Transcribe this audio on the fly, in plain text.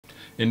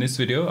In this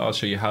video, I'll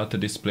show you how to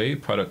display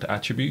product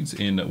attributes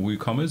in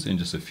WooCommerce in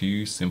just a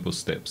few simple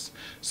steps.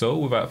 So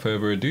without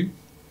further ado,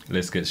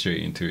 let's get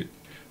straight into it.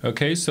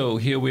 Okay, so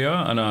here we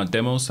are on our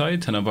demo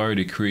site, and I've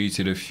already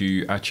created a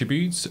few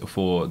attributes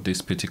for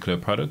this particular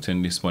product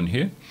and this one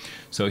here.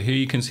 So here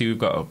you can see we've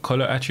got a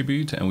color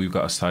attribute and we've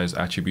got a size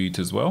attribute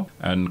as well.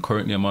 And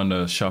currently I'm on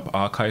the shop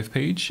archive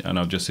page, and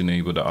I've just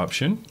enabled the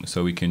option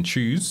so we can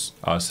choose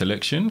our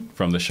selection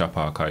from the shop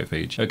archive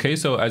page. Okay,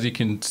 so as you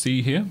can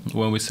see here,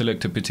 when we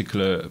select a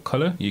particular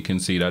color, you can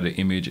see that the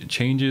image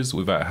changes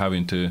without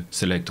having to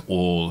select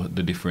all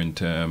the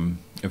different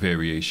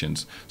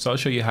variations. So I'll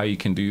show you how you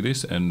can do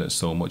this and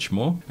so much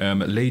more.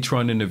 Later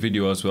on in the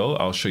video as well,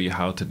 I'll show you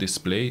how to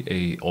display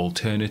a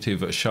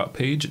alternative shop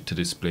page to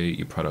display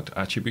your product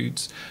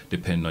attributes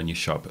depending on your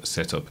shop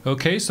setup.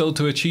 Okay, so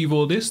to achieve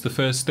all this, the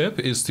first step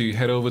is to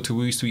head over to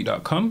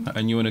WooSuite.com,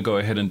 and you want to go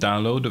ahead and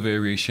download the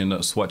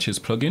variation swatches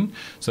plugin.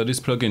 So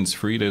this plugin is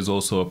free. There's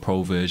also a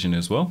pro version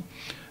as well.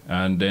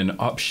 And then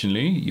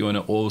optionally, you want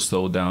to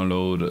also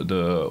download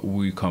the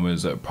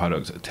WooCommerce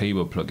product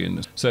table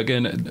plugin. So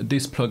again,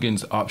 this plugin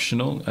is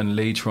optional, and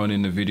later on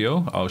in the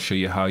video, I'll show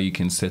you how you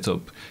can set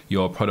up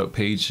your product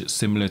page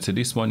similar to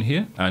this one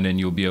here. And then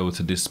you'll be able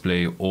to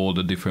display all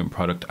the different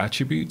product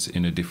attributes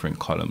in a different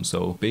column.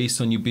 So based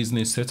on your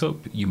business setup,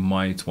 you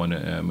might want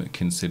to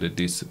consider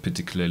this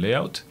particular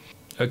layout.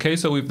 Okay,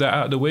 so with that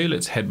out of the way,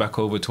 let's head back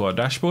over to our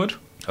dashboard.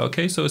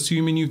 Okay, so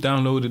assuming you've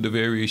downloaded the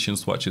variation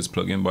swatches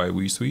plugin by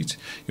WooSuite,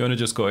 you want to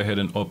just go ahead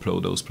and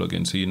upload those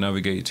plugins. So you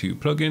navigate to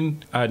plugin,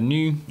 add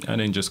new,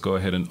 and then just go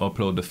ahead and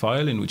upload the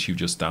file in which you've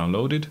just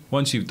downloaded.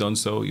 Once you've done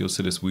so, you'll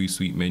see this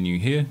WooSuite menu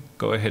here.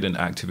 Go ahead and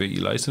activate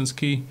your license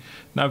key,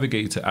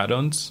 navigate to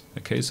add-ons.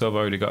 Okay, so I've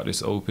already got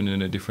this open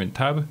in a different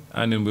tab,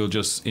 and then we'll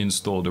just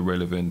install the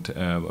relevant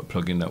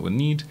plugin that we'll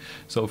need.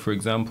 So for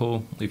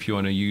example, if you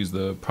want to use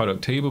the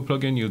product table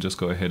plugin, you'll just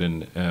go ahead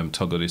and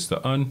toggle this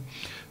to on.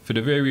 For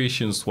the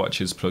variation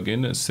swatches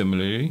plugin,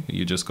 similarly,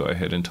 you just go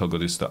ahead and toggle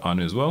this to on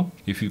as well.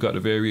 If you've got the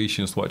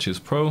variation swatches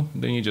pro,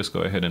 then you just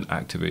go ahead and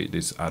activate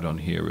this add-on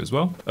here as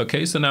well.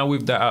 Okay, so now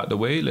with that out of the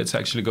way, let's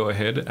actually go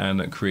ahead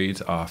and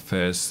create our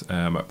first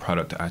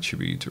product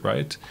attribute,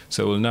 right?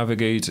 So we'll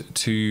navigate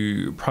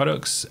to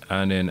products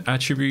and then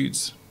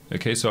attributes.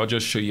 Okay, so I'll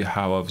just show you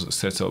how I've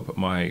set up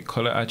my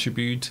color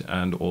attribute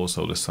and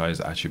also the size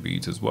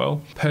attribute as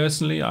well.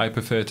 Personally, I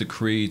prefer to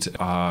create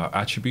our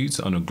attributes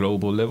on a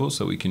global level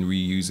so we can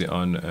reuse it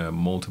on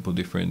multiple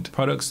different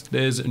products.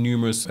 There's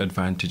numerous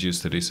advantages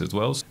to this as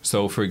well.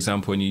 So for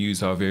example, when you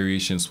use our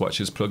variation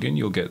swatches plugin,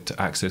 you'll get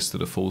access to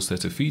the full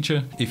set of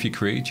feature if you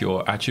create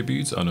your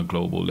attributes on a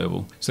global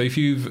level. So if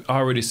you've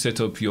already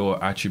set up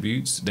your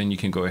attributes, then you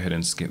can go ahead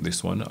and skip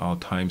this one. I'll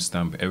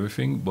timestamp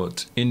everything,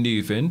 but in the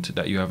event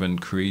that you haven't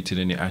created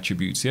any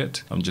attributes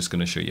yet, I'm just going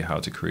to show you how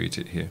to create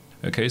it here.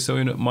 Okay, so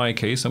in my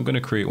case, I'm going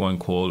to create one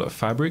called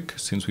fabric,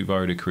 since we've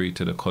already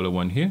created a color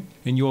one here.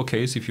 In your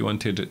case, if you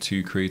wanted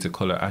to create a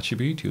color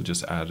attribute, you'll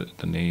just add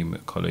the name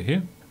color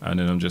here, and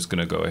then I'm just going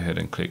to go ahead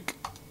and click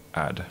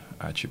add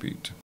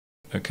attribute.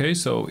 Okay,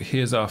 so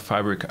here's our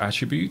fabric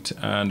attribute,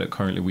 and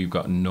currently we've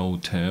got no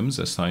terms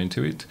assigned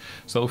to it.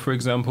 So for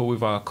example,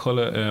 with our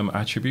color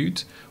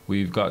attribute,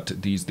 we've got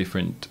these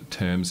different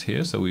terms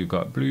here. So we've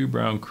got blue,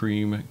 brown,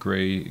 cream,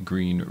 gray,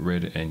 green,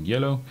 red, and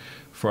yellow.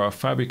 For our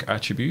fabric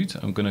attribute,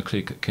 I'm going to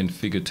click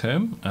configure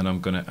term, and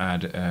I'm going to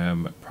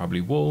add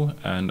probably wool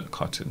and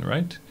cotton,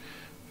 right?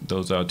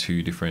 Those are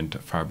two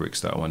different fabrics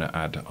that I want to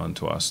add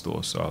onto our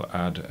store. So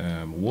I'll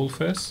add wool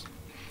first.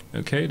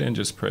 Okay, then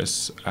just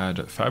press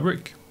add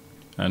fabric,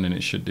 and then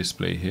it should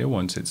display here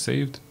once it's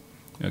saved.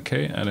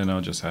 Okay, and then I'll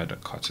just add a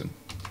cotton.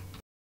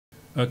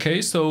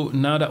 Okay, so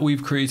now that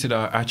we've created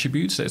our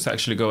attributes, let's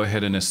actually go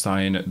ahead and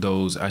assign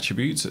those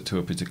attributes to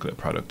a particular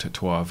product,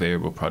 to our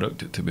variable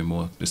product to be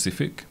more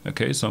specific.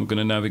 Okay, so I'm going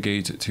to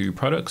navigate to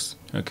products.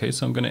 Okay,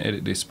 so I'm going to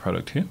edit this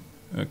product here.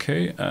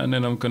 Okay, and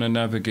then I'm going to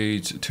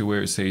navigate to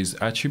where it says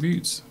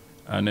attributes.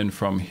 And then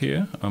from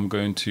here, I'm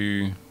going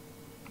to,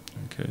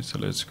 okay, so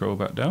let's scroll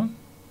back down.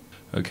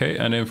 Okay,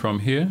 and then from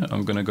here,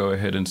 I'm going to go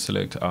ahead and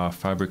select our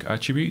fabric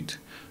attribute.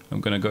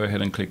 I'm going to go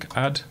ahead and click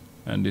add,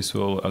 and this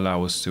will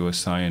allow us to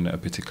assign a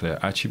particular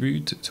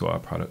attribute to our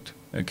product.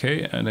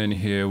 Okay, and then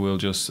here we'll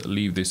just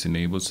leave this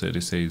enabled so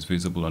this says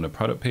visible on the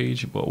product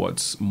page. But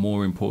what's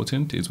more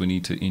important is we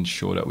need to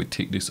ensure that we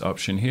tick this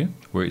option here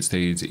where it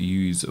says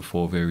use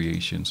for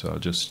variation. So I'll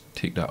just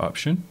tick that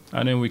option,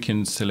 and then we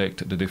can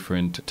select the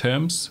different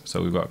terms.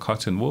 So we've got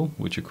cotton, wool,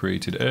 which are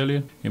created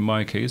earlier. In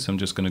my case, I'm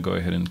just going to go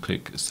ahead and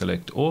click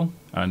select all,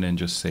 and then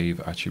just save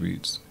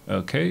attributes.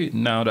 Okay,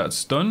 now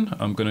that's done,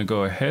 I'm going to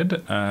go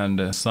ahead and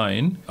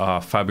assign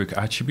our fabric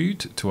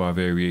attribute to our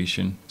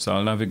variation. So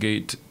I'll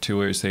navigate to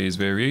where it says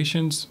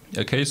variations.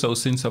 Okay, so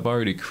since I've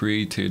already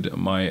created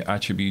my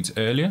attributes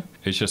earlier,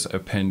 it's just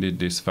appended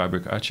this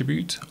fabric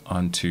attribute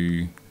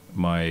onto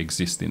my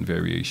existing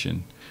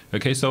variation.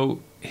 Okay, so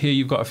here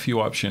you've got a few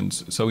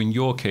options. So in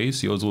your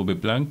case, yours will be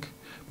blank,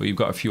 but you've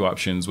got a few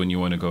options when you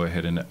want to go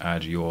ahead and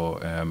add your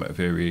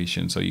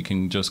variation. So you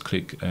can just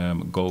click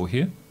go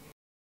here.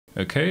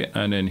 Okay,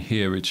 and then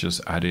here it's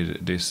just added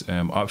this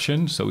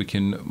option so we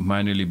can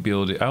manually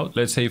build it out.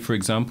 Let's say, for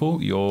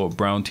example, your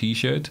brown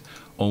t-shirt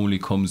only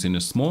comes in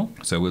a small.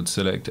 So we'll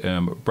select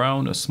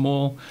brown, a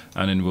small,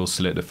 and then we'll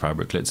select the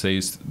fabric. Let's say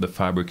the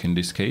fabric in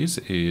this case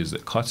is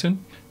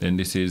cotton. Then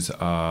this is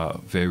a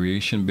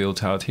variation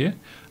built out here.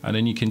 And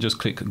then you can just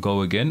click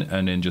go again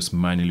and then just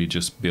manually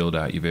just build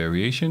out your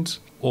variations.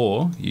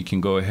 Or you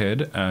can go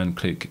ahead and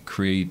click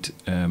create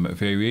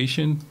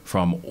variation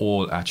from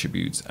all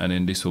attributes. And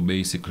then this will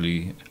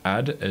basically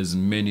add as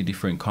many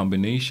different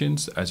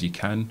combinations as you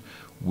can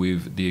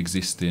with the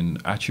existing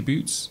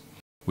attributes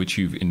which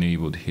you've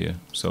enabled here.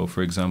 So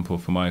for example,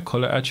 for my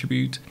color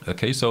attribute,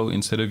 okay, so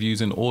instead of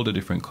using all the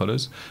different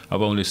colors,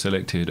 I've only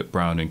selected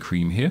brown and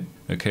cream here.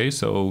 Okay,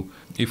 so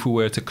if we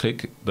were to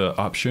click the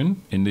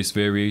option in this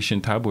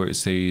variation tab where it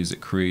says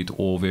create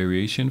all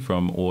variation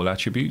from all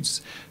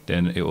attributes,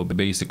 then it will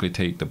basically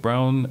take the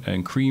brown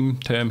and cream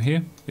term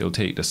here. It'll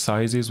take the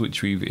sizes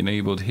which we've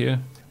enabled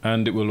here.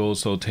 And it will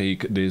also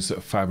take this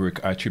fabric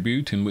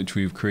attribute in which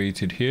we've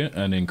created here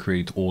and then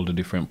create all the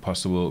different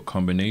possible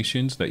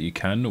combinations that you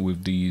can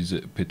with these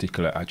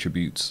particular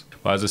attributes.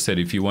 But as I said,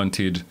 if you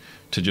wanted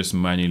to just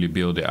manually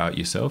build it out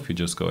yourself, you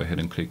just go ahead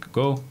and click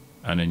go,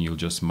 and then you'll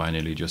just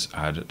manually just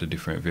add the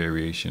different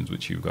variations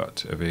which you've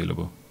got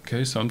available.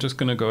 Okay, so I'm just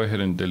going to go ahead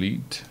and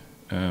delete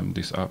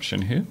this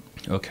option here.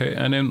 Okay,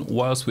 and then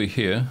whilst we're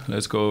here,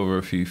 let's go over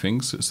a few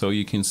things. So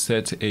you can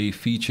set a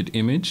featured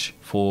image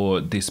for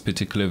this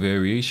particular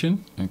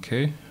variation.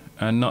 Okay,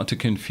 and not to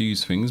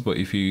confuse things, but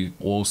if you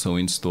also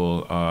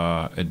install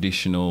our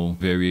additional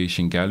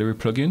variation gallery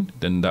plugin,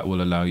 then that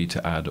will allow you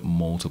to add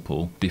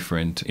multiple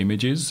different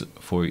images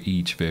for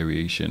each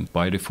variation.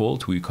 By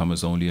default,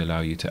 WooCommerce only allow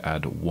you to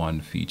add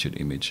one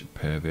featured image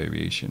per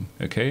variation.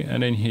 Okay,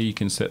 and then here you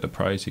can set the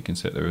price. You can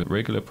set the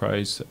regular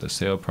price, the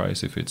sale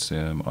price if it's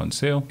on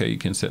sale. Okay, you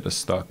can set the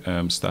stock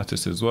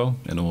status as well,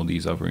 and all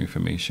these other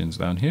informations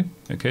down here.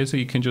 Okay, so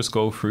you can just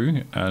go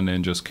through and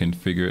then just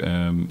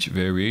configure each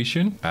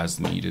variation as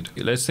needed.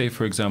 Let's say,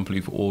 for example,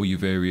 if all your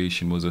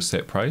variation was a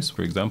set price,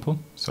 for example.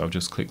 So I've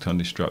just clicked on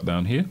this drop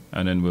down here,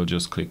 and then we'll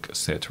just click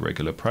set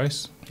regular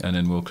price, and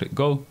then we'll click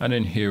go, and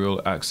then here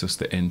we'll access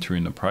the enter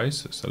in the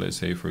price. So let's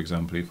say, for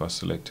example, if I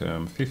select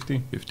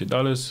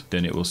 $50,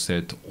 then it will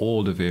set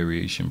all the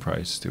variation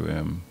price to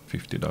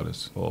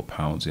 $50 or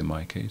pounds in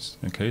my case.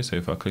 Okay, so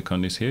if I click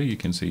on this here, you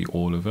can see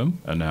all of them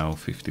are now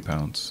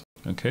 £50.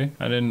 Okay,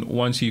 and then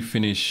once you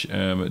finish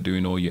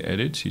doing all your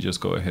edits, you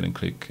just go ahead and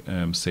click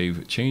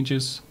save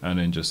changes, and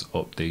then just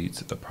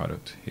update the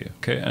product here.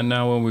 Okay, and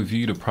now when we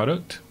view the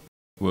product,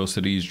 we'll see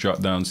these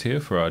drop downs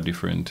here for our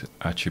different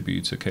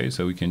attributes. Okay,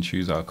 so we can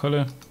choose our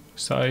color,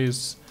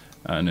 size,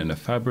 and then the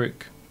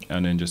fabric,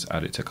 and then just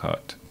add it to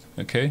cart.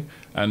 Okay,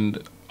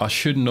 and I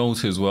should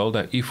note as well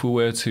that if we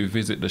were to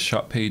visit the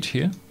shop page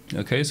here,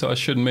 okay, so I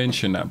should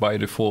mention that by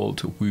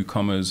default,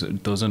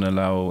 WooCommerce doesn't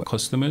allow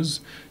customers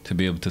to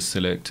be able to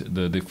select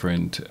the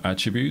different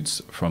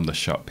attributes from the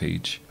shop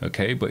page.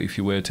 Okay, but if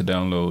you were to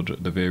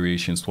download the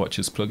variation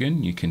swatches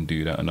plugin, you can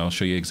do that, and I'll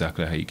show you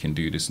exactly how you can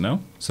do this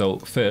now. So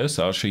first,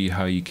 I'll show you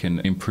how you can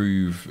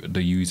improve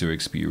the user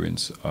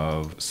experience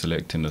of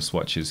selecting the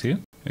swatches here.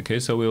 Okay,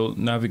 so we'll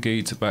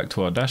navigate back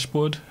to our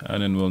dashboard,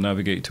 and then we'll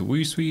navigate to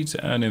WooSuite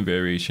and then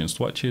variation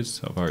swatches.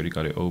 I've already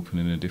got it open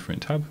in a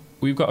different tab.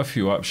 We've got a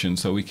few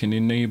options, so we can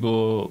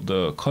enable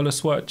the color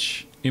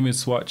swatch, image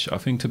swatch. I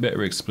think to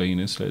better explain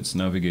this, let's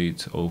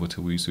navigate over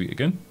to WooSuite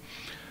again,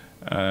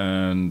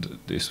 and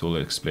this will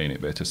explain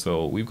it better.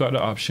 So we've got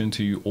the option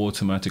to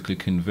automatically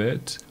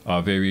convert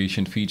our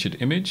variation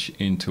featured image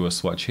into a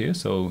swatch here.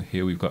 So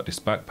here we've got this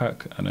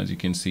backpack, and as you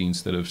can see,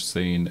 instead of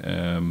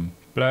saying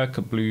black,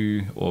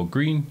 blue, or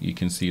green, you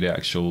can see the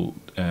actual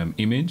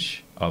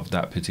image of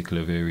that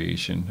particular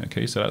variation.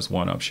 Okay, so that's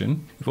one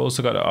option. You've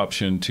also got the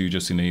option to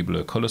just enable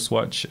a color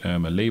swatch, a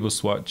label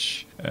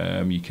swatch.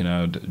 You can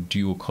add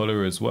dual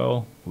color as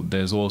well.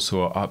 There's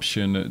also an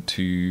option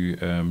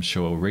to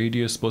show a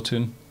radius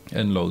button,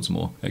 and loads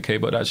more. Okay,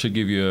 but that should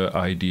give you an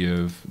idea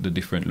of the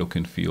different look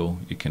and feel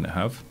you can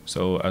have.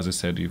 So as I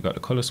said, you've got the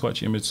color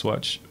swatch, image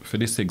swatch. For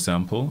this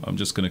example, I'm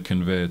just going to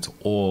convert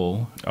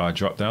all our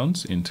drop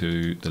downs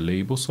into the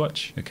label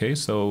swatch. Okay,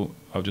 so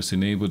I'll just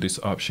enable this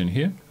option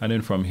here, and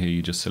then from here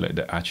you just select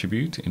the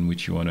attribute in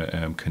which you want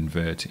to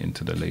convert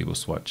into the label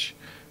swatch.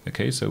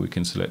 Okay, so we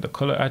can select the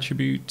color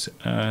attribute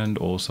and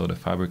also the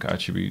fabric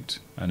attribute,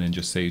 and then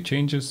just save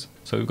changes.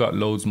 So we've got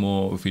loads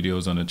more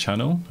videos on the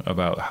channel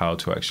about how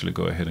to actually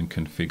go ahead and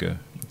configure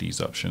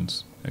these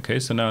options. Okay,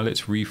 so now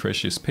let's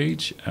refresh this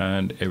page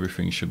and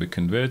everything should be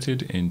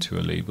converted into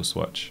a label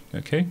swatch.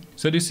 Okay,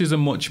 so this is a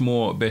much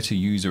more better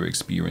user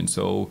experience.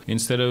 So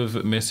instead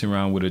of messing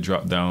around with the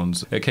drop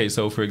downs, okay,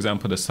 so for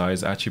example, the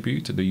size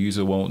attribute, the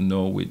user won't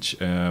know which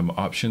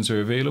options are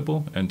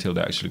available until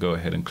they actually go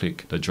ahead and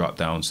click the drop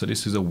down. So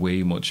this is a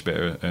way much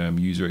better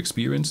user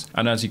experience.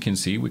 And as you can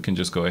see, we can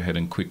just go ahead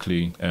and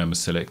quickly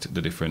select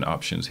the different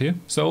options here.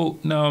 So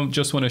now I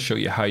just want to show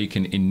you how you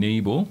can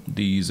enable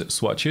these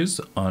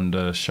swatches on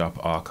the shop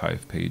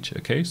archive page.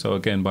 Okay, so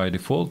again, by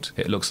default,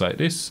 it looks like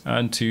this.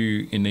 And to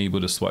enable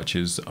the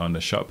swatches on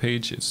the shop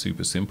page, it's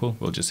super simple.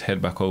 We'll just head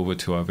back over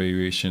to our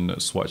variation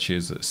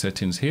swatches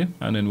settings here,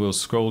 and then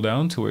we'll scroll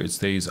down to where it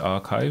says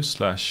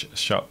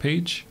archive/shop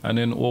page. And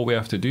then all we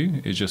have to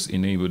do is just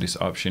enable this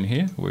option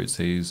here where it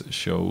says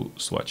show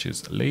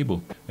swatches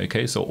label.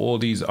 Okay, so all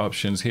these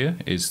options here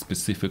is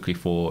specifically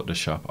for the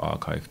shop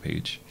archive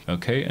page.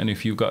 Okay, and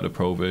if you've got the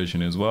pro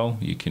version as well,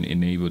 you can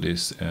enable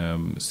this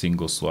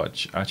single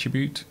swatch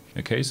attribute.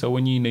 Okay, so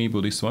when you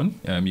enable this one,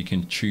 you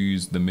can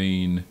choose the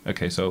main.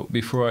 Okay, so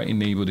before I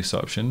enable this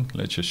option,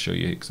 let's just show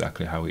you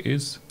exactly how it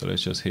is. So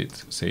let's just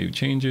hit save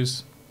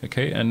changes.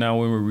 Okay, and now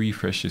when we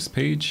refresh this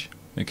page,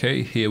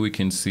 okay, here we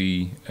can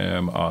see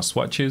our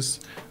swatches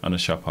on the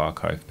shop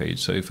archive page.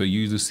 So if a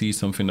user sees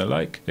something they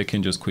like, they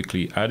can just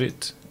quickly add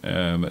it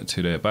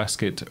to their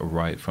basket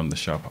right from the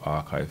shop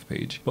archive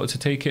page. But to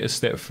take it a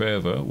step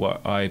further,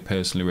 what I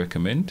personally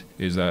recommend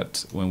is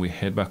that when we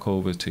head back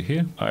over to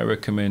here, I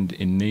recommend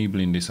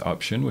enabling this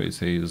option where it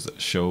says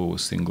show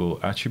single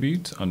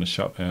attribute on the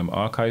shop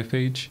archive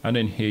page, and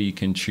then here you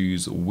can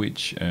choose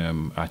which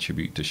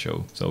attribute to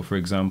show. So for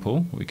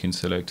example, we can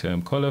select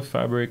color,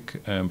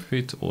 fabric,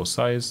 fit, or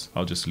size.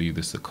 I'll just leave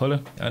this the color.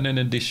 And then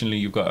additionally,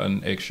 you've got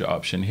an extra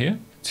option here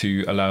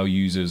to allow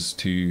users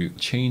to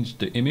change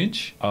the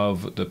image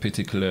of the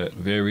particular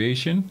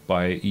variation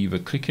by either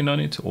clicking on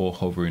it or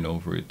hovering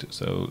over it.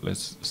 So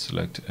let's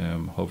select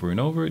hovering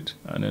over it,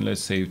 and then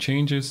let's save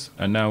changes.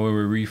 And now when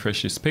we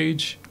refresh this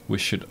page, we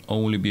should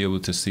only be able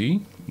to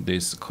see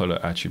this color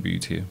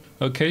attribute here.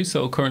 Okay,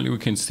 so currently we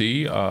can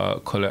see our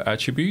color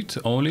attribute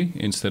only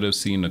instead of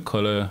seeing the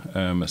color,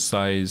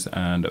 size,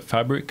 and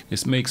fabric.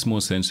 It makes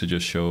more sense to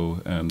just show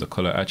the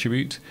color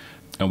attribute,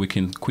 and we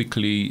can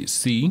quickly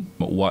see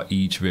what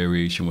each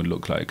variation would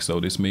look like. So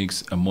this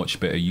makes a much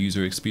better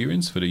user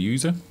experience for the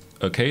user.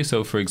 Okay,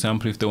 so for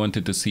example, if they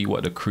wanted to see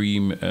what the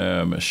cream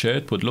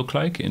shirt would look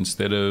like,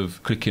 instead of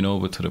clicking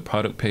over to the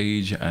product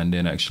page and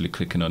then actually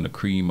clicking on the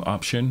cream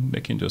option, they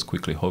can just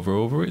quickly hover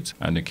over it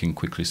and they can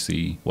quickly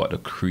see what the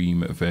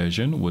cream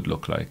version would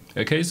look like.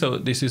 Okay, so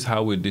this is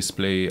how we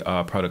display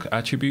our product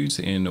attributes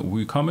in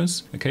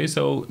WooCommerce. Okay,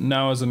 so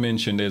now as I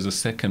mentioned, there's a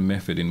second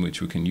method in which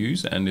we can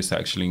use, and this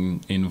actually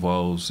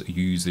involves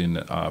using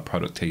our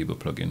product table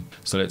plugin.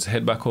 So let's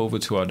head back over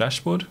to our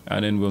dashboard,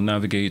 and then we'll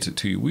navigate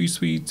to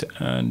WooSuite,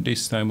 and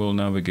this time we'll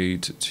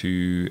navigate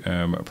to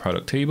a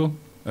product table.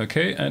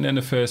 Okay, and then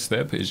the first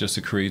step is just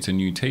to create a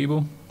new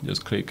table.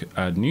 Just click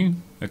add new.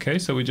 Okay,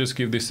 so we just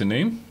give this a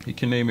name. You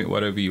can name it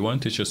whatever you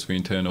want. It's just for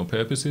internal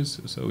purposes.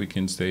 So we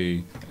can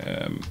say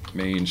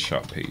main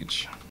shop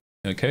page.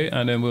 Okay,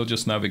 and then we'll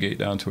just navigate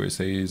down to where it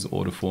says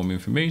order form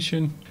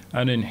information,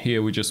 and then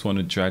here we just want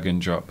to drag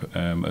and drop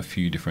a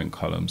few different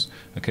columns.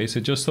 Okay, so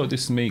just so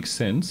this makes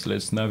sense,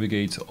 let's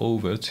navigate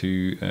over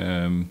to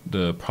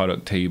the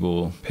product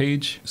table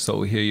page.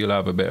 So here you'll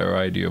have a better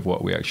idea of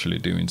what we're actually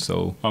doing.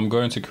 So I'm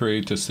going to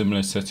create a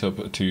similar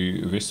setup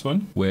to this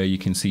one where you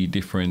can see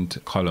different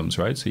columns,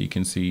 right? So you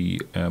can see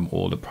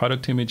all the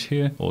product image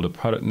here, all the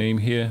product name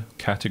here,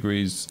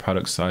 categories,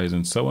 product size,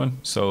 and so on.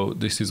 So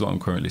this is what I'm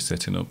currently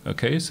setting up.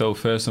 Okay, so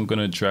first I'm going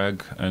to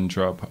drag and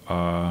drop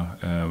our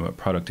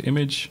product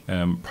image,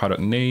 product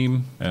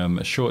name,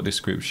 a short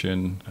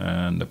description,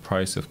 and the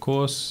price, of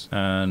course.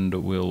 And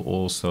we'll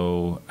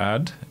also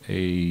add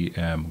a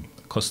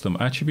custom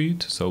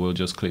attribute. So we'll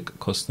just click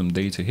custom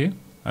data here,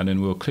 and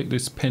then we'll click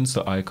this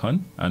pencil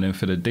icon, and then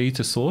for the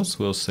data source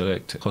we'll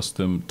select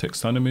custom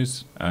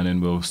taxonomies, and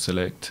then we'll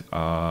select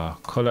our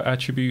color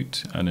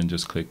attribute, and then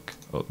just click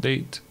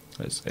update.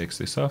 Let's X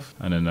this off,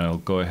 and then I'll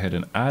go ahead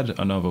and add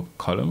another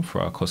column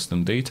for our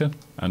custom data.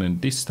 And then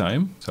this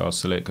time, so I'll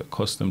select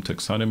custom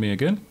taxonomy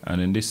again,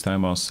 and then this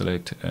time I'll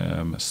select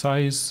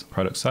size,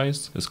 product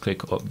size. Just click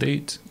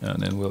update,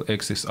 and then we'll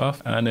X this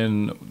off, and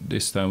then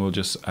this time we'll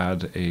just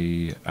add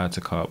a add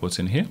to cart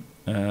button here.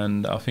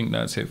 And I think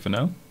that's it for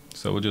now.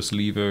 So we'll just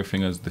leave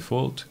everything as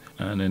default,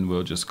 and then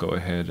we'll just go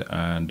ahead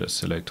and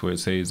select where it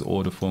says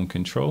order form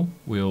control.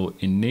 We'll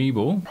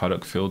enable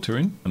product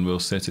filtering, and we'll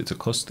set it to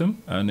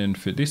custom. And then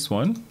for this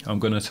one, I'm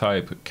going to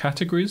type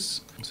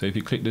categories. So if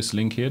you click this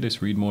link here,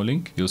 this read more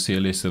link, you'll see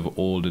a list of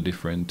all the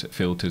different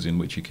filters in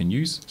which you can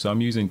use. So I'm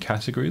using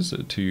categories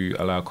to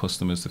allow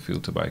customers to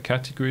filter by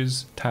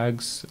categories,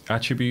 tags,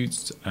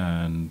 attributes,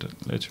 and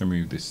let's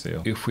remove this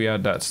sale. If we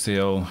add that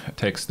sale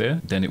text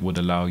there, then it would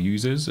allow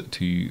users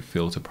to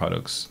filter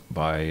products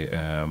by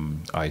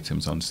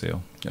items on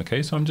sale.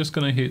 Okay, so I'm just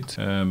going to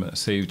hit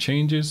save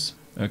changes.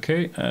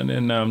 Okay, and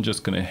then now I'm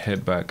just going to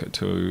head back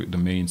to the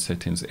main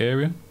settings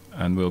area,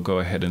 and we'll go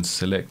ahead and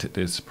select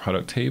this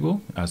product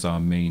table as our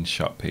main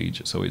shop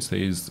page. So it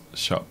says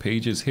shop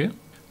pages here.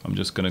 I'm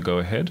just going to go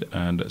ahead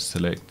and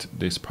select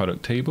this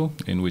product table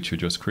in which we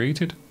just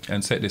created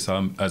and set this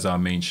as our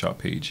main shop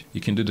page.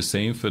 You can do the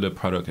same for the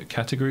product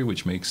category,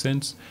 which makes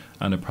sense,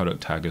 and a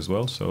product tag as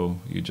well. So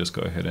you just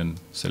go ahead and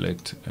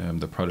select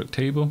the product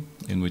table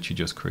in which you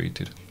just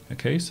created.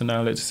 Okay, so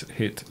now let's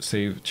hit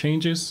save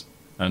changes.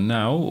 And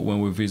now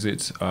when we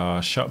visit our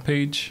shop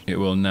page, it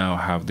will now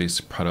have this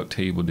product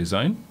table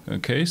design.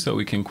 Okay, so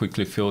we can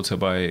quickly filter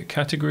by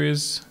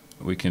categories.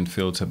 We can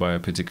filter by a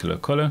particular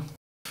color,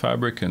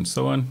 fabric, and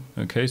so on.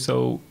 Okay,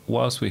 so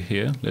whilst we're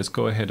here, let's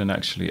go ahead and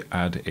actually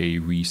add a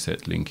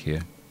reset link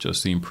here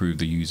just to improve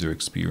the user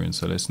experience.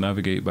 So let's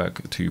navigate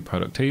back to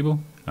product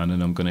table, and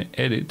then I'm going to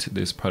edit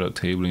this product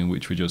table in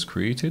which we just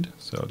created.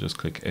 So I'll just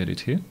click edit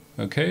here.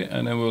 Okay,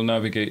 and then we'll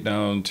navigate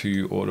down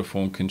to order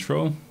form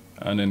control,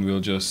 and then we'll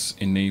just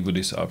enable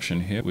this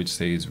option here which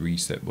says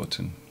reset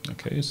button.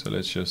 Okay, so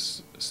let's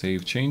just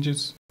save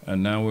changes,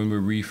 and now when we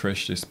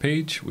refresh this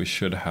page we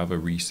should have a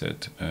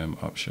reset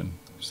option.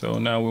 So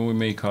now when we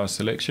make our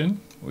selection,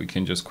 we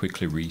can just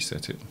quickly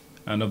reset it.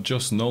 And I've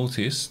just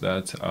noticed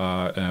that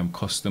our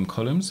custom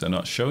columns are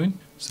not showing.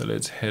 So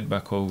let's head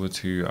back over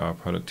to our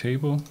product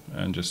table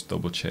and just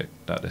double check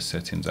that the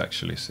settings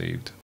actually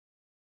saved.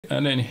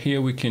 And then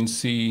here we can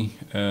see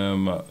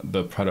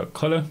the product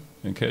color.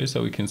 Okay,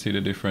 so we can see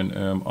the different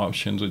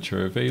options which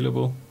are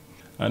available.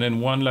 And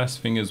then one last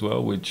thing as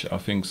well, which I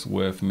think is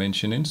worth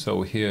mentioning.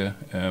 So here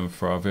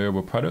for our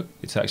variable product,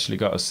 it's actually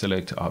got a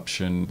select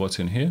option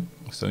button here.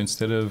 So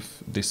instead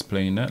of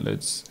displaying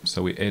that,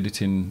 so we're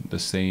editing the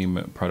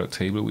same product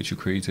table which you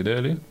created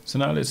earlier. So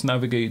now let's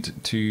navigate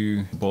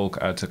to bulk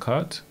add to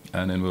cart,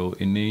 and then we'll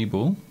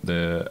enable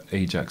the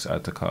Ajax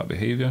add to cart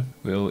behavior.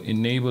 We'll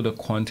enable the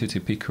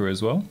quantity picker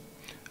as well.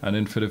 And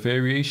then for the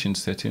variation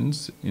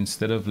settings,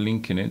 instead of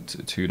linking it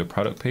to the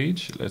product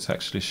page, let's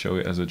actually show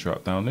it as a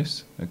drop down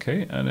list.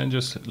 Okay, and then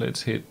just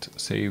let's hit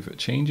save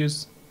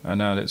changes. And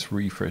now let's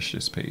refresh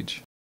this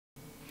page.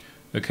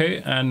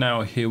 Okay, and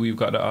now here we've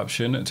got the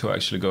option to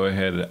actually go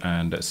ahead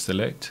and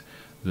select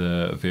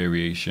the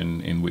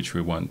variation in which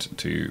we want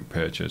to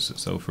purchase.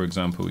 So for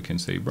example, we can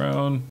say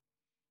brown,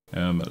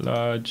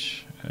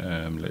 large,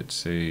 let's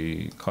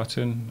say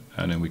cotton,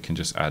 and then we can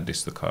just add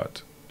this to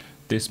cart.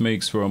 This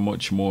makes for a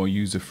much more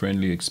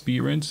user-friendly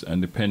experience,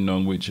 and depending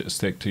on which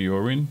sector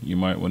you're in, you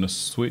might want to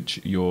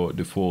switch your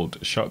default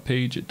shop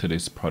page to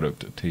this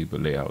product table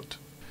layout.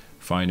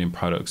 Finding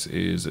products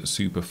is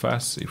super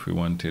fast. If we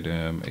wanted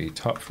a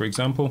top, for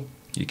example,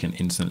 you can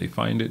instantly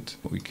find it.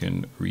 We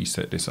can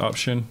reset this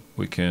option.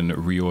 We can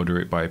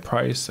reorder it by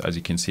price. As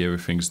you can see,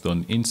 everything's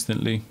done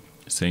instantly.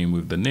 Same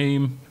with the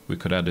name. We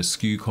could add a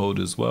SKU code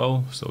as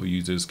well, so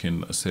users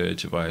can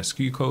search via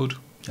SKU code,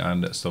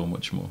 and so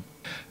much more.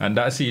 And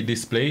that's how you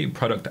display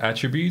product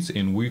attributes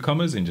in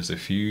WooCommerce in just a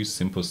few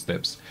simple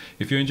steps.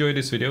 If you enjoyed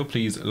this video,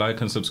 please like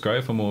and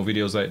subscribe for more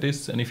videos like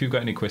this. And if you've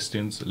got any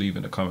questions, leave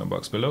in the comment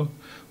box below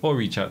or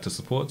reach out to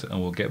support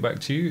and we'll get back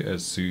to you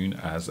as soon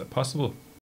as possible.